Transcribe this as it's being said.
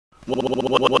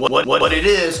What it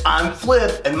is, I'm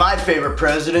Flip, and my favorite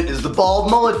president is the bald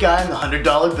mullet guy in the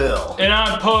 $100 bill. And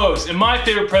I'm Pose, and my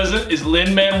favorite president is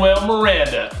Lin-Manuel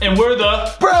Miranda. And we're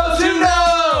the Bros Who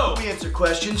Know! We answer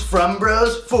questions from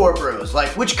bros for bros, like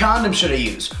which condom should I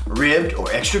use, ribbed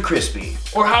or extra crispy?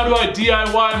 Or how do I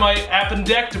DIY my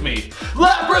appendectomy?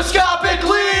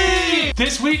 Laparoscopically!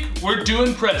 This week, we're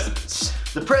doing presidents.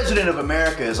 The president of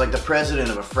America is like the president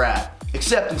of a frat.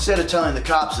 Except instead of telling the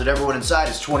cops that everyone inside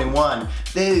is 21,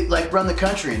 they like run the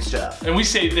country and stuff. And we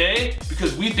say they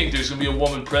because we think there's gonna be a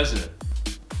woman president.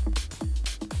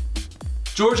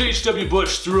 George H.W.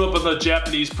 Bush threw up on the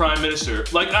Japanese prime minister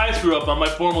like I threw up on my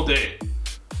formal date.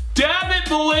 Dab it,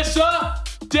 Melissa!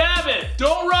 Dab it!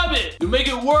 Don't rub it! You'll make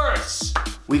it worse!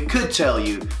 We could tell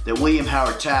you that William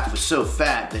Howard Taft was so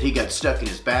fat that he got stuck in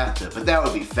his bathtub, but that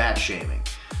would be fat shaming.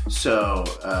 So,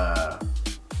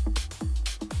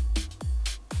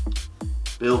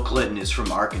 Bill Clinton is from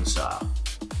Arkansas.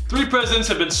 3 presidents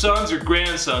have been sons or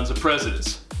grandsons of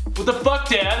presidents. What the fuck,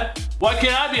 Dad? Why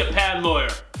can't I be a patent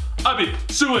lawyer? I be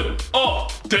suing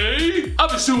all day? I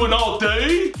be suing all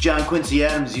day? John Quincy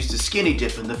Adams used to skinny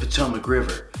dip in the Potomac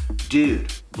River.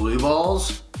 Dude, blue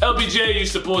balls? LBJ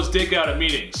used to pull his dick out at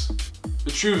meetings.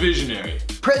 The true visionary.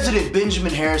 President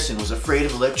Benjamin Harrison was afraid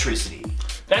of electricity.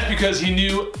 That's because he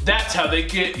knew that's how they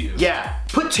get you. Yeah,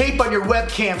 put tape on your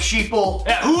webcam, sheeple.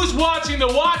 Yeah, who's watching The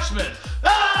Watchmen?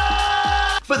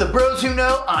 Ah! For the bros who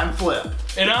know, I'm Flip.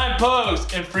 And I'm Pose,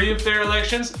 and free and fair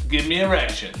elections give me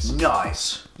erections.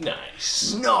 Nice.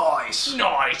 Nice. Nice. Nice.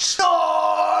 Nice.